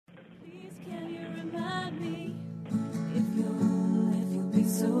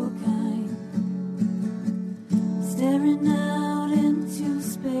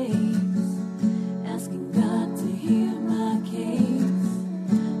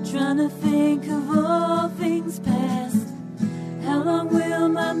trying to think of all things past. How long will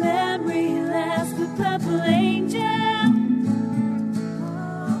my memory last? The purple angel,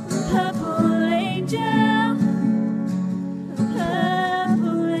 purple angel,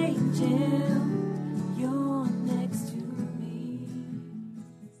 purple angel, you're next to me.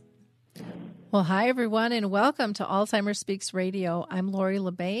 Well, hi, everyone, and welcome to Alzheimer's Speaks Radio. I'm Lori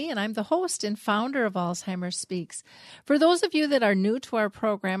LeBay, and I'm the host and founder of Alzheimer's Speaks. For those of you that are new to our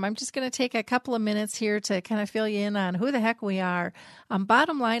program, I'm just going to take a couple of minutes here to kind of fill you in on who the heck we are.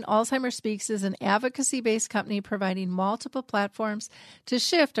 Bottom line, Alzheimer's Speaks is an advocacy-based company providing multiple platforms to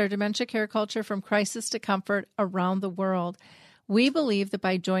shift our dementia care culture from crisis to comfort around the world. We believe that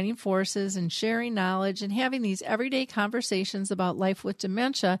by joining forces and sharing knowledge and having these everyday conversations about life with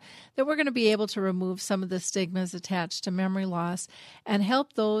dementia, that we're going to be able to remove some of the stigmas attached to memory loss and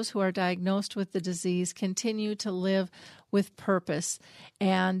help those who are diagnosed with the disease continue to live with purpose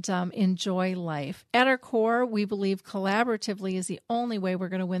and enjoy life. At our core, we believe collaboratively is the only way we're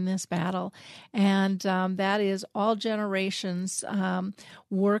going to win this battle, and that is all generations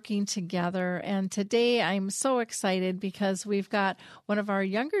working together. And today I'm so excited because we've got one of our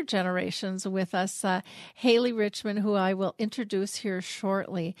younger generations with us, Haley Richmond, who I will introduce here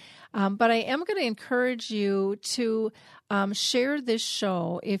shortly. But I am going to encourage you to share this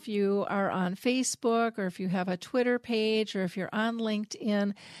show. If you are on Facebook or if you have a Twitter page or if you're on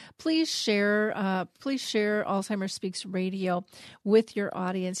LinkedIn, please share Alzheimer's Speaks Radio with your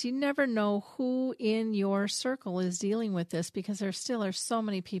audience. You never know who in your circle is dealing with this because there still are so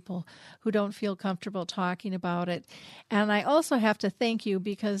many people who don't feel comfortable talking about it. And I also have to thank you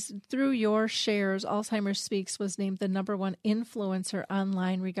because through your shares, Alzheimer's Speaks was named the #1 influencer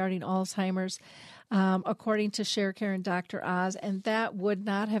online regarding Alzheimer's. According to ShareCare and Dr. Oz, and that would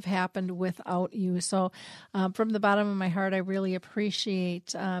not have happened without you. So from the bottom of my heart, I really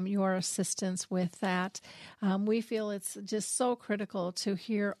appreciate your assistance with that. We feel it's just so critical to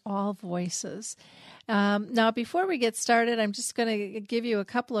hear all voices. Now, before we get started, I'm just going to give you a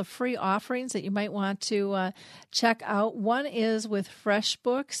couple of free offerings that you might want to check out. One is with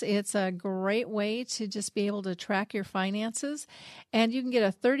FreshBooks. It's a great way to just be able to track your finances, and you can get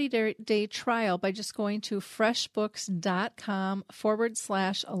a 30-day trial by just going to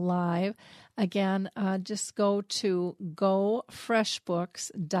freshbooks.com/alive. Again, just go to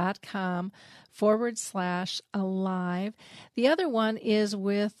gofreshbooks.com/alive. The other one is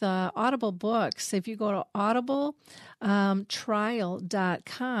with Audible Books. If you go to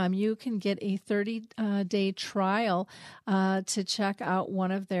audibletrial.com, you can get a 30-day trial to check out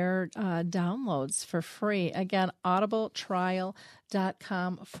one of their downloads for free. Again,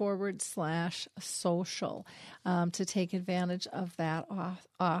 audibletrial.com/social to take advantage of that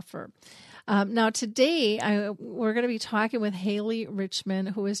offer. Now, today, we're going to be talking with Haley Richmond,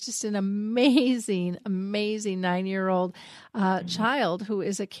 who is just an amazing 9-year-old child who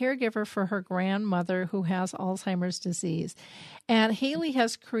is a caregiver for her grandmother who has Alzheimer's disease. And Haley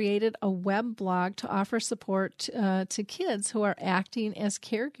has created a web blog to offer support to kids who are acting as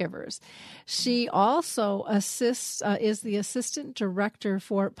caregivers. She also is the assistant director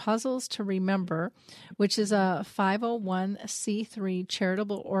for Puzzles to Remember, which is a 501c3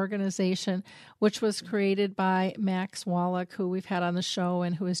 charitable organization, which was created by Max Wallach, who we've had on the show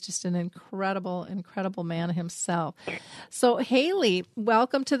and who is just an incredible man himself. So, Haley,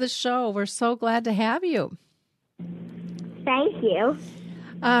 welcome to the show. We're so glad to have you. Thank you.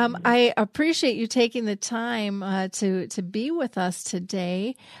 I appreciate you taking the time to be with us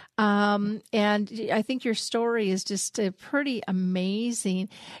today. And I think your story is just pretty amazing.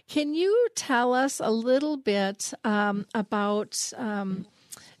 Can you tell us a little bit about,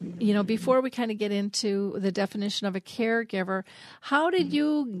 before we kind of get into the definition of a caregiver, how did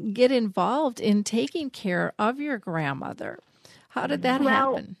you get involved in taking care of your grandmother? How did that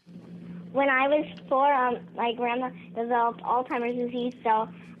happen? When I was 4, my grandma developed Alzheimer's disease, so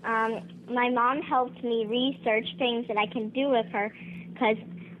my mom helped me research things that I can do with her because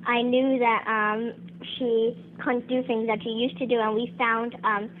I knew that she couldn't do things that she used to do, and we found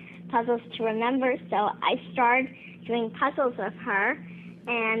puzzles to remember, so I started doing puzzles with her,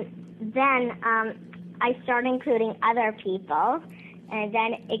 and then I started including other people, and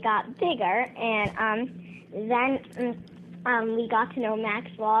then it got bigger, and then we got to know Max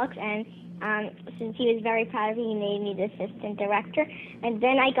Wallach, and since he was very proud of me, he made me the assistant director. And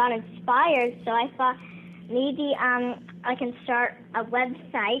then I got inspired, so I thought maybe I can start a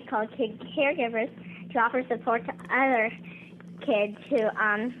website called Kid Caregivers to offer support to other kids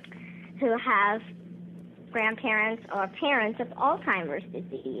who have grandparents or parents of Alzheimer's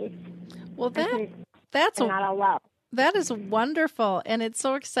disease. Well, that's not alone. That is wonderful, and it's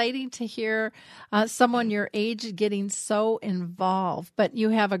so exciting to hear someone your age getting so involved. But you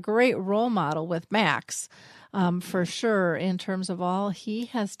have a great role model with Max, for sure, in terms of all he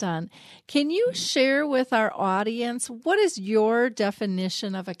has done. Can you share with our audience, what is your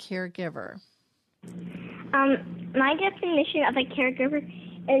definition of a caregiver? My definition of a caregiver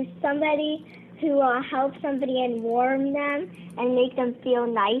is somebody who help somebody and warm them and make them feel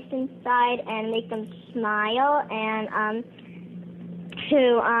nice inside and make them smile, and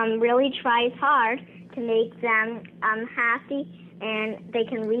who really tries hard to make them happy, and they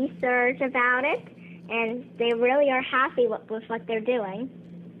can research about it, and they really are happy with what they're doing.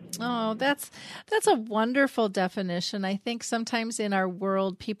 Oh, that's a wonderful definition. I think sometimes in our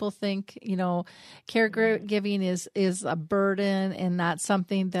world, people think, caregiving is a burden and not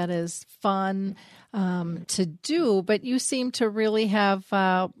something that is fun to do. But you seem to really have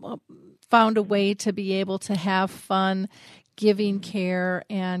found a way to be able to have fun giving care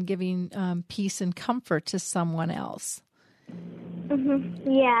and giving peace and comfort to someone else. Mm-hmm.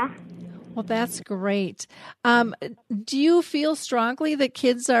 Yeah. Well, that's great. Do you feel strongly that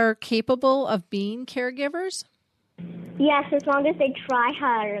kids are capable of being caregivers? Yes, as long as they try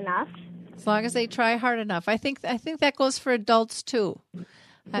hard enough. As long as they try hard enough. I think that goes for adults too.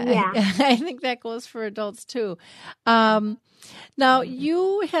 Yeah. I think that goes for adults too. Now,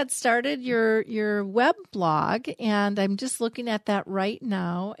 you had started your web blog, and I'm just looking at that right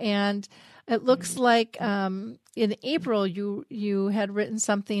now, and it looks like in April you had written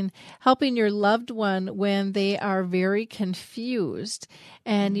something, helping your loved one when they are very confused.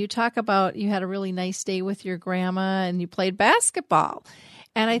 And you talk about you had a really nice day with your grandma and you played basketball.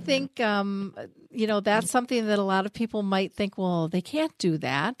 And I think, that's something that a lot of people might think, well, they can't do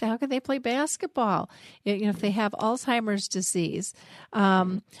that. How can they play basketball if they have Alzheimer's disease?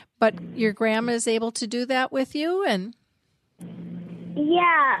 But your grandma is able to do that with you, and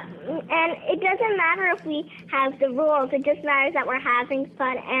yeah, and it doesn't matter if we have the rules. It just matters that we're having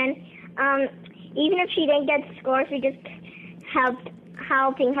fun. And even if she didn't get scores, we just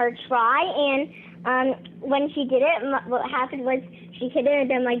helping her try. And when she did it, what happened was she hit it, and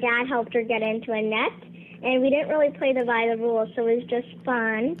then my dad helped her get into a net. And we didn't really play by the rules, so it was just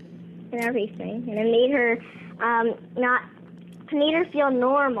fun and everything. And it made her made her feel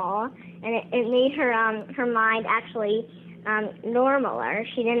normal, and it made her mind actually normaler.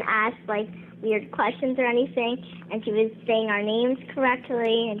 She didn't ask weird questions or anything, and she was saying our names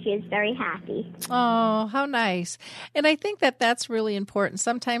correctly, and she was very happy. Oh, how nice. And I think that that's really important.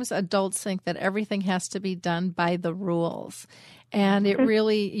 Sometimes adults think that everything has to be done by the rules. And it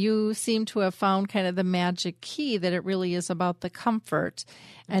really, you seem to have found kind of the magic key that it really is about the comfort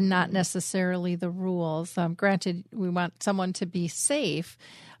and not necessarily the rules. Granted, we want someone to be safe,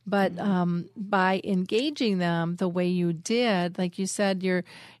 but by engaging them the way you did, like you said, your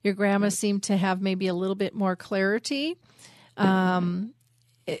grandma seemed to have maybe a little bit more clarity.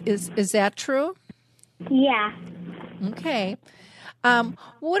 Is that true? Yeah. Okay.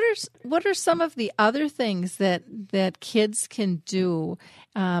 What are some of the other things that kids can do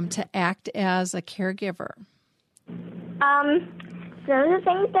to act as a caregiver? So the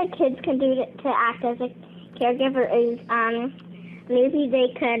things that kids can do to act as a caregiver is maybe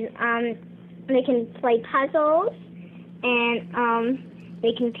they can play puzzles, and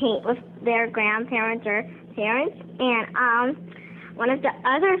they can paint with their grandparents or parents, and one of the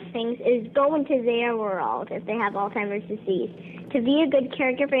other things is go into their world if they have Alzheimer's disease. To be a good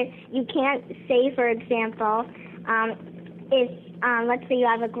caregiver, you can't say, for example, if let's say you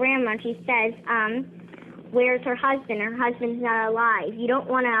have a grandma and she says, where's her husband? Her husband's not alive. You don't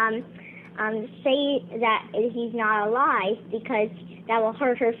want to say that he's not alive, because that will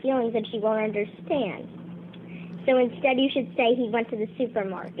hurt her feelings and she won't understand. So instead you should say he went to the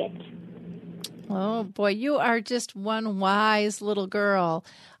supermarket. Oh, boy, you are just one wise little girl.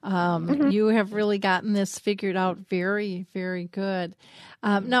 You have really gotten this figured out very, very good.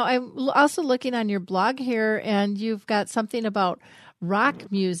 Now, I'm also looking on your blog here, and you've got something about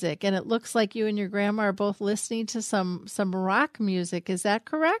rock music, and it looks like you and your grandma are both listening to some rock music. Is that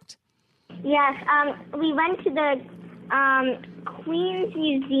correct? Yes. We went to the Queen's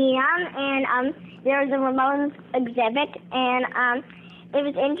Museum, and there was a Ramones exhibit, and it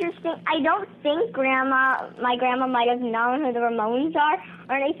was interesting. I don't think my grandma might have known who the Ramones are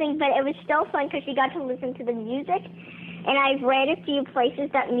or anything, but it was still fun because she got to listen to the music. And I've read a few places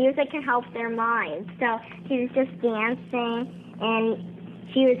that music can help their minds. So she was just dancing, and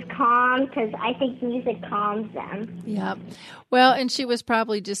she was calm because I think music calms them. Yeah. Well, and she was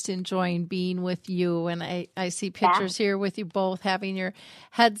probably just enjoying being with you. And I see pictures here with you both having your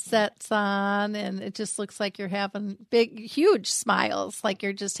headsets on, and it just looks like you're having huge smiles, like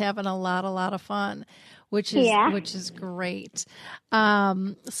you're just having a lot of fun, which is great.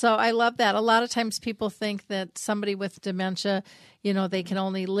 So I love that. A lot of times people think that somebody with dementia, they can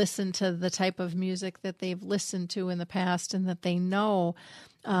only listen to the type of music that they've listened to in the past and that they know.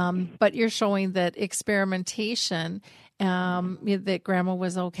 But you're showing that experimentation, that Grandma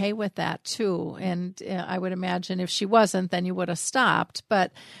was okay with that too. And I would imagine if she wasn't, then you would have stopped.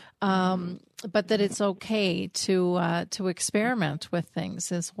 But that it's okay to experiment with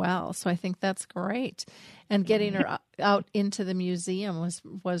things as well. So I think that's great. And getting her out into the museum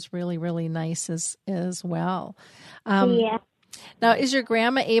was really, really nice as well. Now, is your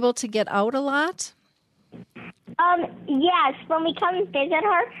grandma able to get out a lot? Yes. When we come visit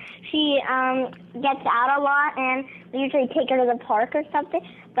her, she gets out a lot, and we usually take her to the park or something.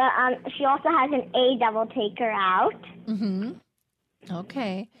 But she also has an aide that will take her out. Mm-hmm.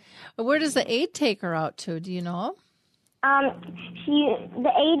 Okay. Well, where does the aide take her out to? Do you know? The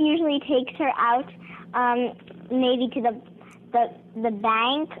aide usually takes her out, maybe to the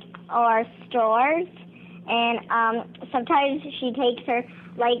bank or stores, and sometimes she takes her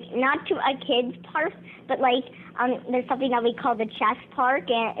not to a kids park, but there's something that we call the chess park,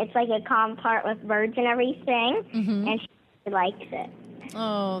 and it's like a calm park with birds and everything, and she likes it.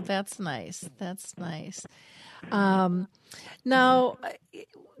 Oh, that's nice. That's nice. Now,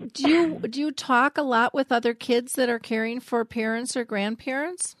 do you talk a lot with other kids that are caring for parents or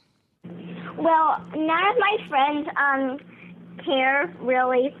grandparents? Well, none of my friends care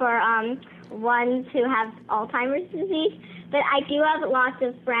really for ones who have Alzheimer's disease, but I do have lots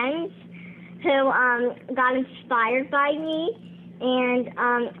of friends who got inspired by me, and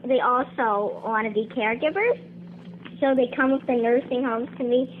they also want to be caregivers. So they come with the nursing homes to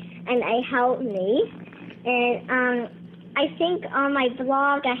me, and they help me. And I think on my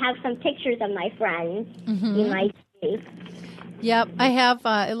blog I have some pictures of my friends. You might see. Yep, I have.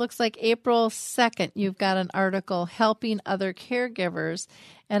 It looks like April 2nd, you've got an article, Helping Other Caregivers,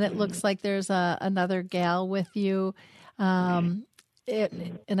 and it looks like there's another gal with you. And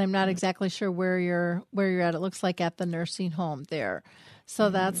I'm not exactly sure where you're at. It looks like at the nursing home there. So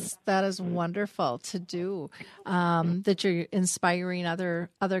that is wonderful to do. That you're inspiring other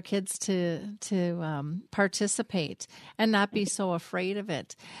kids to participate and not be so afraid of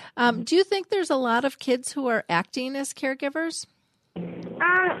it. Do you think there's a lot of kids who are acting as caregivers?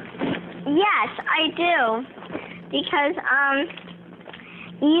 Yes, I do, because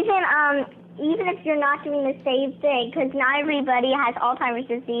even if you're not doing the same thing, because not everybody has Alzheimer's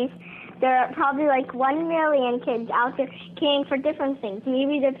disease, there are probably 1 million kids out there caring for different things.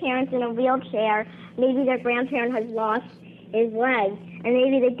 Maybe their parent's in a wheelchair, maybe their grandparent has lost his leg, and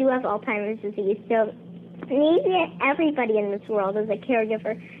maybe they do have Alzheimer's disease. So maybe everybody in this world is a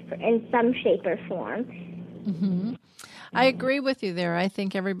caregiver in some shape or form. Mm-hmm. I agree with you there. I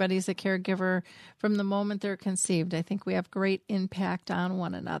think everybody's a caregiver from the moment they're conceived. I think we have great impact on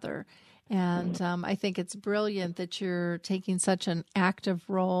one another. And I think it's brilliant that you're taking such an active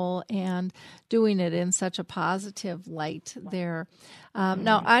role and doing it in such a positive light there.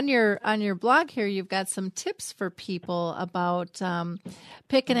 Now, on your blog here, you've got some tips for people about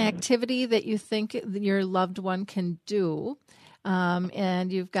pick an activity that you think your loved one can do.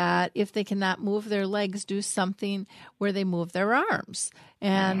 And you've got, if they cannot move their legs, do something where they move their arms.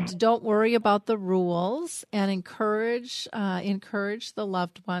 And don't worry about the rules, and encourage the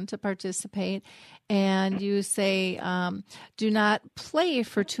loved one to participate. And you say, do not play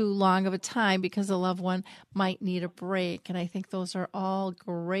for too long of a time because the loved one might need a break. And I think those are all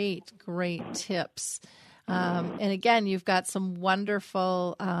great, great tips. And again, you've got some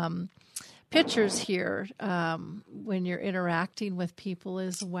wonderful pictures here when you're interacting with people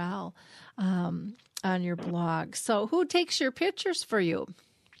as well on your blog. So who takes your pictures for you?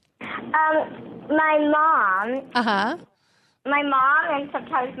 My mom. Uh-huh. My mom and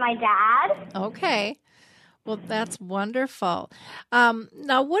sometimes my dad. Okay. Well, that's wonderful.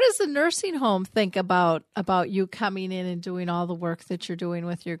 Now, what does the nursing home think about you coming in and doing all the work that you're doing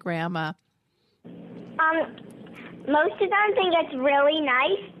with your grandma? Most of them think it's really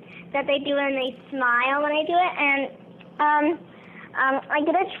nice that they do it, and they smile when I do it. And I'm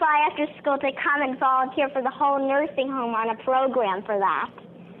going to try after school to come and volunteer for the whole nursing home on a program for that.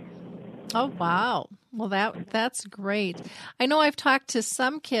 Oh, wow. Well, that's great. I know I've talked to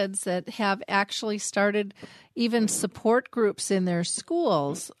some kids that have actually started even support groups in their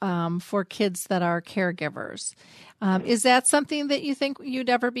schools for kids that are caregivers. Is that something that you think you'd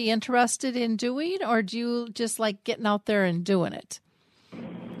ever be interested in doing, or do you just like getting out there and doing it?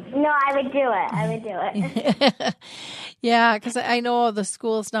 No, I would do it. I would do it. Yeah, because I know the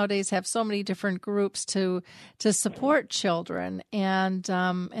schools nowadays have so many different groups to support children, and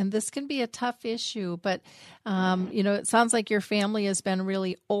this can be a tough issue. But it sounds like your family has been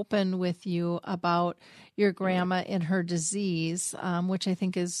really open with you about your grandma and her disease, which I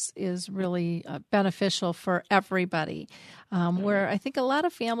think is really beneficial for everybody. Where I think a lot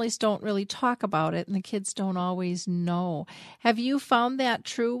of families don't really talk about it, and the kids don't always know. Have you found that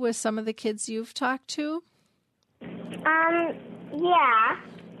true with some of the kids you've talked to? Yeah.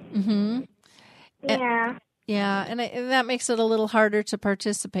 Mm-hmm. Yeah. Yeah, and that makes it a little harder to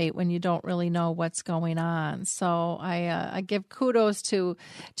participate when you don't really know what's going on. So I give kudos to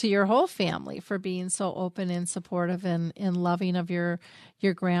your whole family for being so open and supportive and loving of your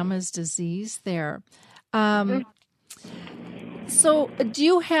grandma's disease there. So, do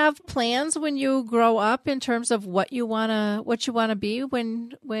you have plans when you grow up in terms of what you wanna be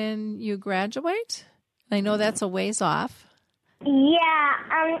when you graduate? I know that's a ways off. Yeah.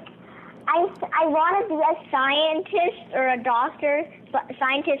 I want to be a scientist or a doctor,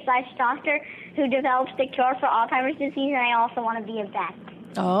 scientist/doctor who develops the cure for Alzheimer's disease, and I also want to be a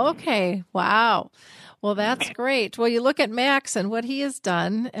vet. Okay. Wow. Well, that's great. Well, you look at Max and what he has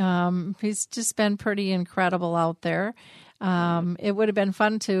done. He's just been pretty incredible out there. It would have been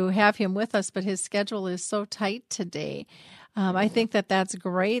fun to have him with us, but his schedule is so tight today. I think that's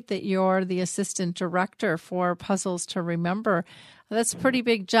great that you're the assistant director for Puzzles to Remember. That's a pretty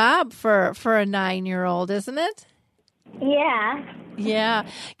big job for a 9-year-old, isn't it? Yeah. Yeah.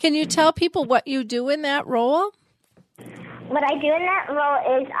 Can you tell people what you do in that role? What I do in that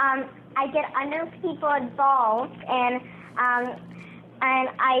role is I get under people's balls and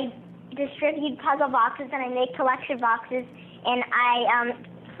I distribute puzzle boxes and I make collection boxes and I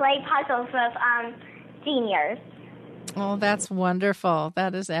play puzzles with seniors. Oh, that's wonderful.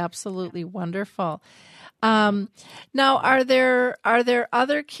 That is absolutely wonderful. Now, are there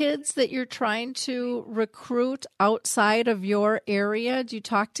other kids that you're trying to recruit outside of your area? Do you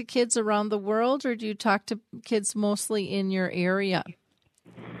talk to kids around the world, or do you talk to kids mostly in your area?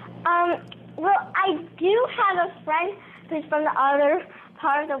 Well, I do have a friend who's from the other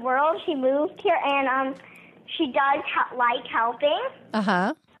part of the world. She moved here, and she does like helping.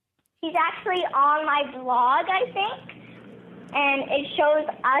 Uh-huh. She's actually on my blog, I think, and it shows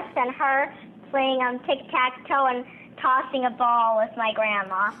us and her playing tic-tac-toe and tossing a ball with my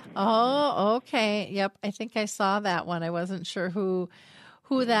grandma. Oh, okay. Yep, I think I saw that one. I wasn't sure who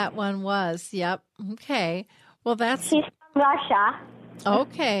that one was. Yep. Okay. Well, She's from Russia.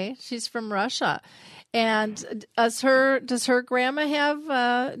 Okay, she's from Russia. And does her grandma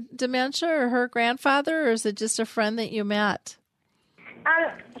have dementia, or her grandfather, or is it just a friend that you met?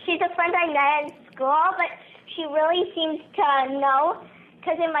 She's a friend I met in school, but she really seems to know,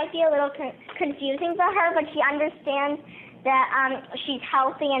 because it might be a little confusing for her, but she understands that she's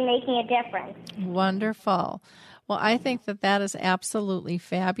healthy and making a difference. Wonderful. Well, I think that is absolutely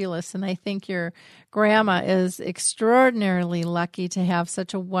fabulous, and I think your grandma is extraordinarily lucky to have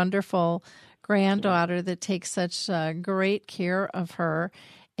such a wonderful granddaughter that takes such great care of her.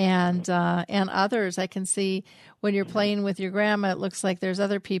 And others. I can see when you're playing with your grandma, it looks like there's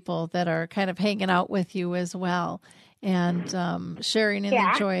other people that are kind of hanging out with you as well and sharing in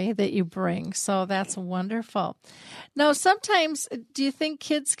the joy that you bring. So that's wonderful. Now, sometimes, do you think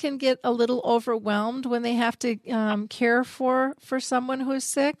kids can get a little overwhelmed when they have to care for someone who's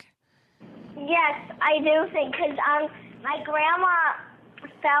sick? Yes, I do think, because my grandma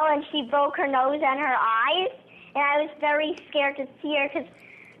fell and she broke her nose and her eyes, and I was very scared to see her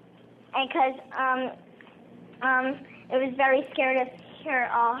because it was very scary to see her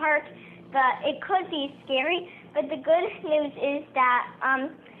all hurt, but it could be scary. But the good news is that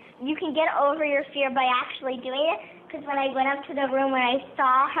you can get over your fear by actually doing it, because when I went up to the room when I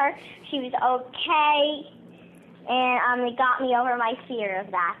saw her, she was okay, and it got me over my fear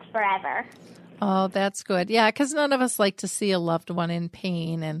of that forever. Oh, that's good. Yeah, because none of us like to see a loved one in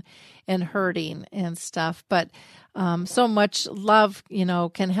pain and hurting and stuff, but so much love,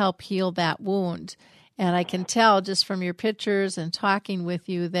 can help heal that wound. And I can tell just from your pictures and talking with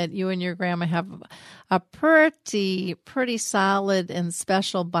you that you and your grandma have a pretty solid and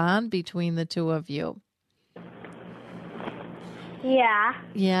special bond between the two of you. Yeah.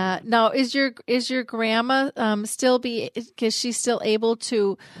 Yeah. Now, is your grandma is she still able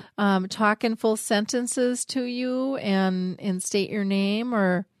to talk in full sentences to you and state your name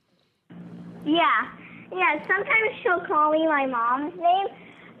or? Yeah. Yeah. Sometimes she'll call me my mom's name,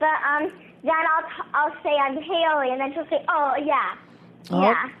 but then I'll say I'm Haley, and then she'll say, "Oh, yeah." Oh,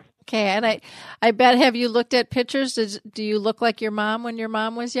 Yeah. okay. And I bet, have you looked at pictures? Do you look like your mom when your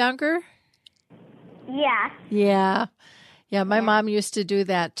mom was younger? Yeah. Yeah. Yeah, my mom used to do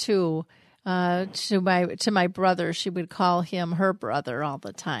that too. To my brother, she would call him her brother all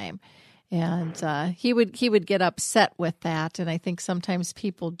the time, and he would get upset with that. And I think sometimes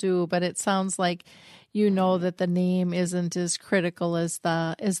people do, but it sounds like you know that the name isn't as critical as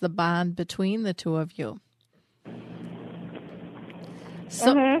the bond between the two of you.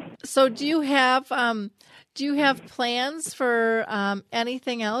 So do you have plans for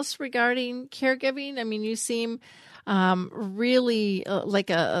anything else regarding caregiving? I mean, you seem really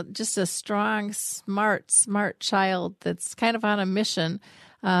like just a strong, smart child that's kind of on a mission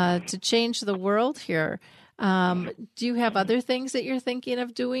to change the world here. Do you have other things that you're thinking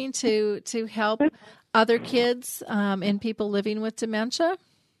of doing to help other kids and people living with dementia?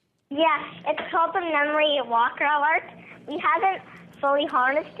 Yeah, it's called the Memory Walker Alert. We haven't fully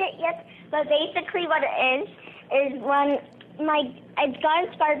harnessed it yet, but basically what it is when it got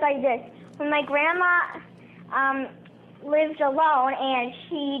inspired by this. When my grandma lived alone and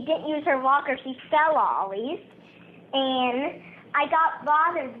she didn't use her walker, she fell always, and I got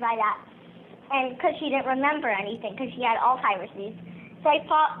bothered by that, and because she didn't remember anything, because she had Alzheimer's disease. So I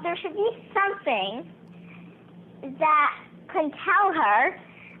thought there should be something that can tell her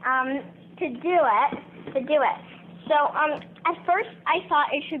to do it. So at first I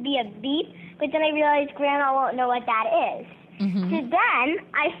thought it should be a beep, but then I realized Grandma won't know what that is. Mm-hmm. So then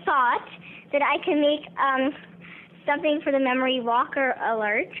I thought that I can make something for the Memory Walker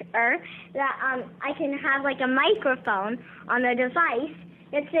Alert, or that I can have like a microphone on the device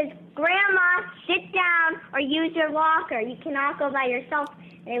that says, "Grandma, sit down or use your walker. You cannot go by yourself."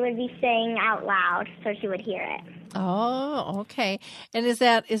 And it would be saying out loud so she would hear it. Oh, okay. And is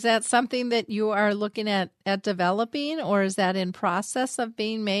that something that you are looking at developing, or is that in process of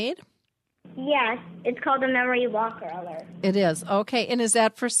being made? Yes, it's called the Memory Walker Alert. It is. Okay. And is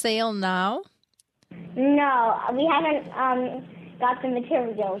that for sale now? No, we haven't got the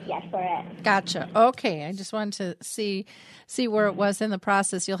materials yet for it. Gotcha. Okay. I just wanted to see where it was in the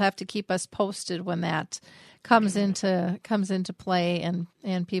process. You'll have to keep us posted when that comes into play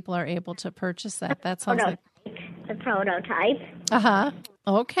and people are able to purchase that. That sounds like the prototype. Uh-huh.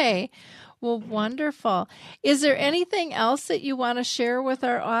 Okay. Well, wonderful. Is there anything else that you want to share with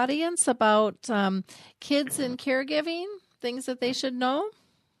our audience about kids and caregiving, things that they should know?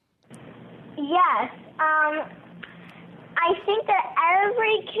 Yes. I think that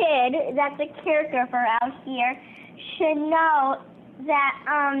every kid that's a caregiver out here should know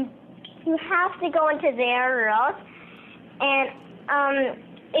that you have to go into their rules, and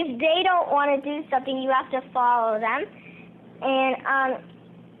if they don't want to do something, you have to follow them. And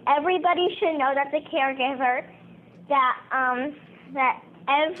everybody should know that's a caregiver, that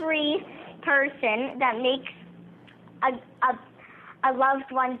every person that makes a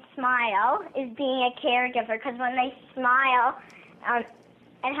loved one smile is being a caregiver, because when they smile,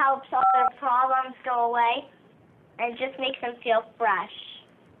 it helps all their problems go away, and it just makes them feel fresh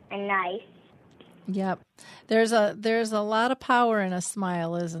and nice. Yep. There's a lot of power in a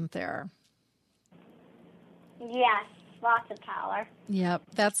smile, isn't there? Yes, lots of power. Yep.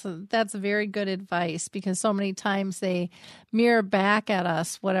 That's very good advice, because so many times they mirror back at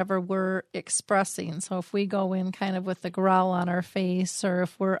us whatever we're expressing. So if we go in kind of with the growl on our face, or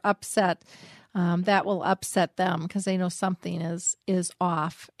if we're upset, that will upset them because they know something is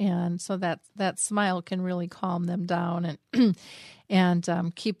off, and so that smile can really calm them down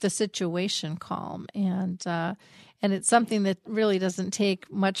and keep the situation calm. And it's something that really doesn't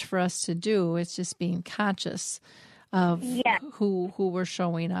take much for us to do. It's just being conscious of who we're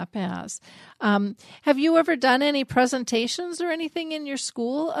showing up as. Have you ever done any presentations or anything in your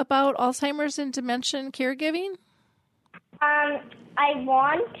school about Alzheimer's and dementia and caregiving? I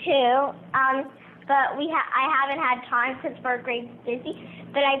want to, but I haven't had time because we're very busy.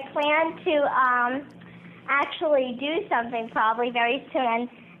 But I plan to actually do something probably very soon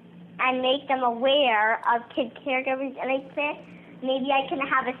and make them aware of kid caregivers. And I think maybe I can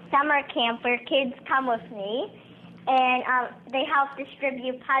have a summer camp where kids come with me, and they help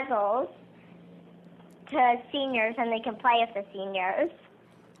distribute puzzles to seniors, and they can play with the seniors.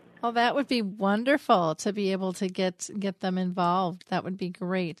 Oh, that would be wonderful to be able to get them involved. That would be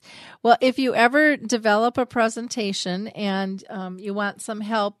great. Well, if you ever develop a presentation and you want some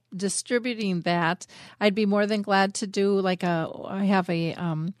help distributing that, I'd be more than glad to do I have a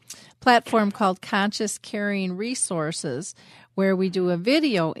platform called Conscious Caring Resources, where we do a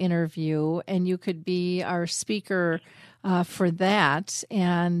video interview, and you could be our speaker for that,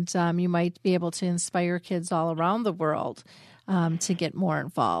 and you might be able to inspire kids all around the world to get more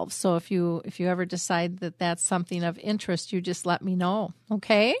involved. So if you ever decide that that's something of interest, you just let me know.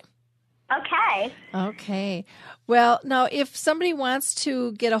 Okay? Okay. Well, now, if somebody wants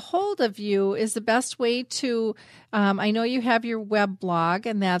to get a hold of you, is the best way to, I know you have your web blog,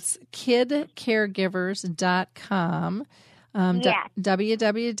 and that's kidcaregivers.com.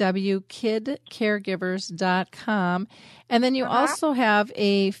 www.kidcaregivers.com. And then you also have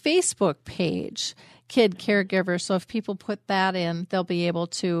a Facebook page, Kid Caregiver. So if people put that in, they'll be able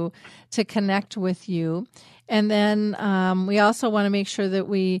to connect with you. And then we also want to make sure that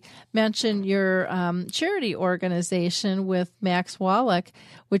we mention your charity organization with Max Wallach,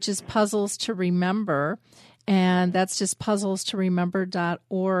 which is Puzzles to Remember. And that's just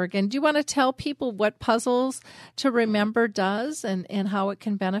puzzlestoremember.org. And do you want to tell people what Puzzles to Remember does and how it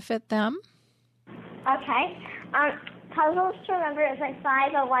can benefit them? Okay. Puzzles to Remember is a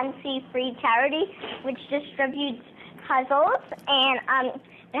 501c3 charity which distributes puzzles. And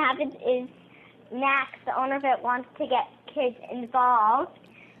what happens is Max, the owner of it, wants to get kids involved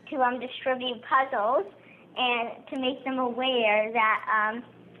to distribute puzzles and to make them aware that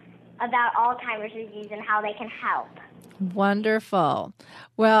about Alzheimer's disease and how they can help. Wonderful.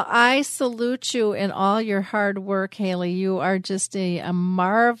 Well, I salute you in all your hard work, Haley. You are just a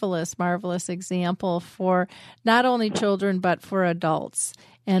marvelous, marvelous example for not only children, but for adults,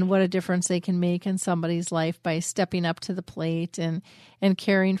 and what a difference they can make in somebody's life by stepping up to the plate and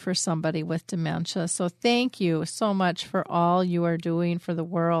caring for somebody with dementia. So thank you so much for all you are doing for the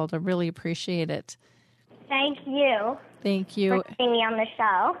world. I really appreciate it. Thank you. Thank you. For having me on the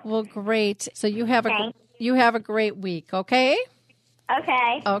show. Well, great. So you have a great week, okay?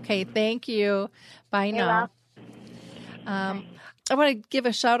 Okay. Okay, thank you. Bye now. I want to give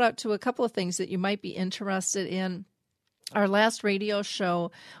a shout out to a couple of things that you might be interested in. Our last radio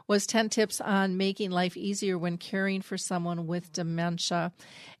show was 10 tips on making life easier when caring for someone with dementia.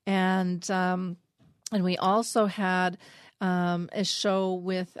 And we also had a show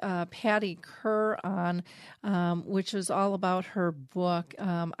with Patty Kerr on, which was all about her book,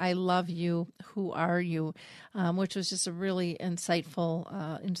 I Love You, Who Are You, which was just a really insightful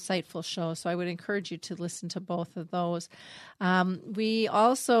show. So I would encourage you to listen to both of those. We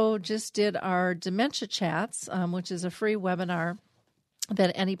also just did our Dementia Chats, which is a free webinar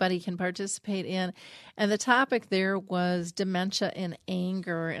that anybody can participate in. And the topic there was dementia and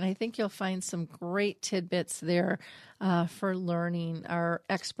anger. And I think you'll find some great tidbits there for learning. Our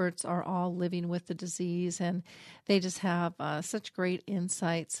experts are all living with the disease, and they just have such great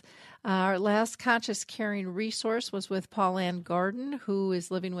insights. Our last Conscious Caring resource was with Paul Ann Gordon, who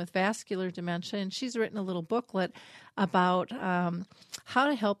is living with vascular dementia, and she's written a little booklet about how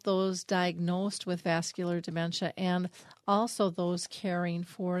to help those diagnosed with vascular dementia and also those caring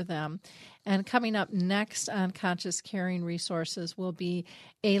for them. And coming up next on Conscious Caring Resources will be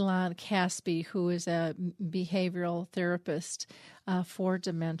Alon Caspi, who is a behavioral therapist for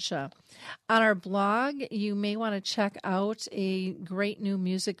dementia. On our blog, you may want to check out a great new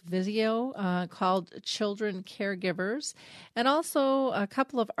music video called Children Caregivers, and also a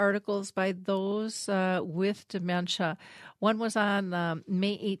couple of articles by those with dementia. One was on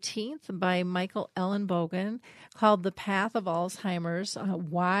May 18th by Michael Ellenbogen called The Path of Alzheimer's,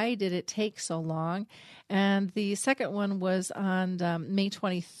 Why Did It Take So Long? And the second one was on May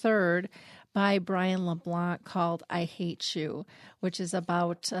 23rd by Brian LeBlanc called I Hate You, which is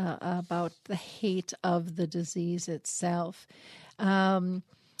about the hate of the disease itself. I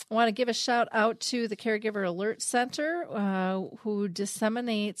want to give a shout out to the Caregiver Alert Center, who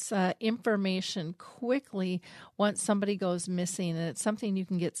disseminates information quickly once somebody goes missing. And it's something you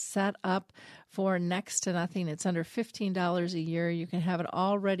can get set up for next to nothing. It's under $15 a year. You can have it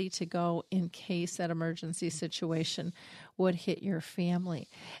all ready to go in case that emergency situation would hit your family.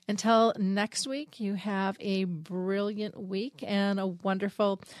 Until next week, you have a brilliant week and a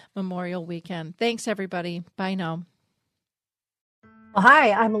wonderful Memorial weekend. Thanks, everybody. Bye now.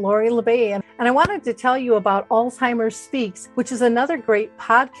 Hi, I'm Lori LeBay, and I wanted to tell you about Alzheimer's Speaks, which is another great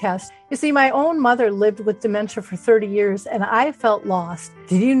podcast. You see, my own mother lived with dementia for 30 years, and I felt lost.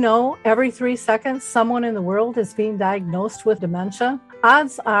 Did you know every 3 seconds someone in the world is being diagnosed with dementia?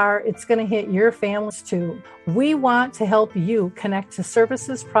 odds are it's going to hit your families too. We want to help you connect to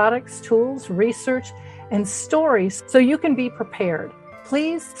services, products, tools, research, and stories so you can be prepared.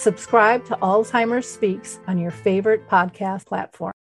 Please subscribe to Alzheimer's Speaks on your favorite podcast platform.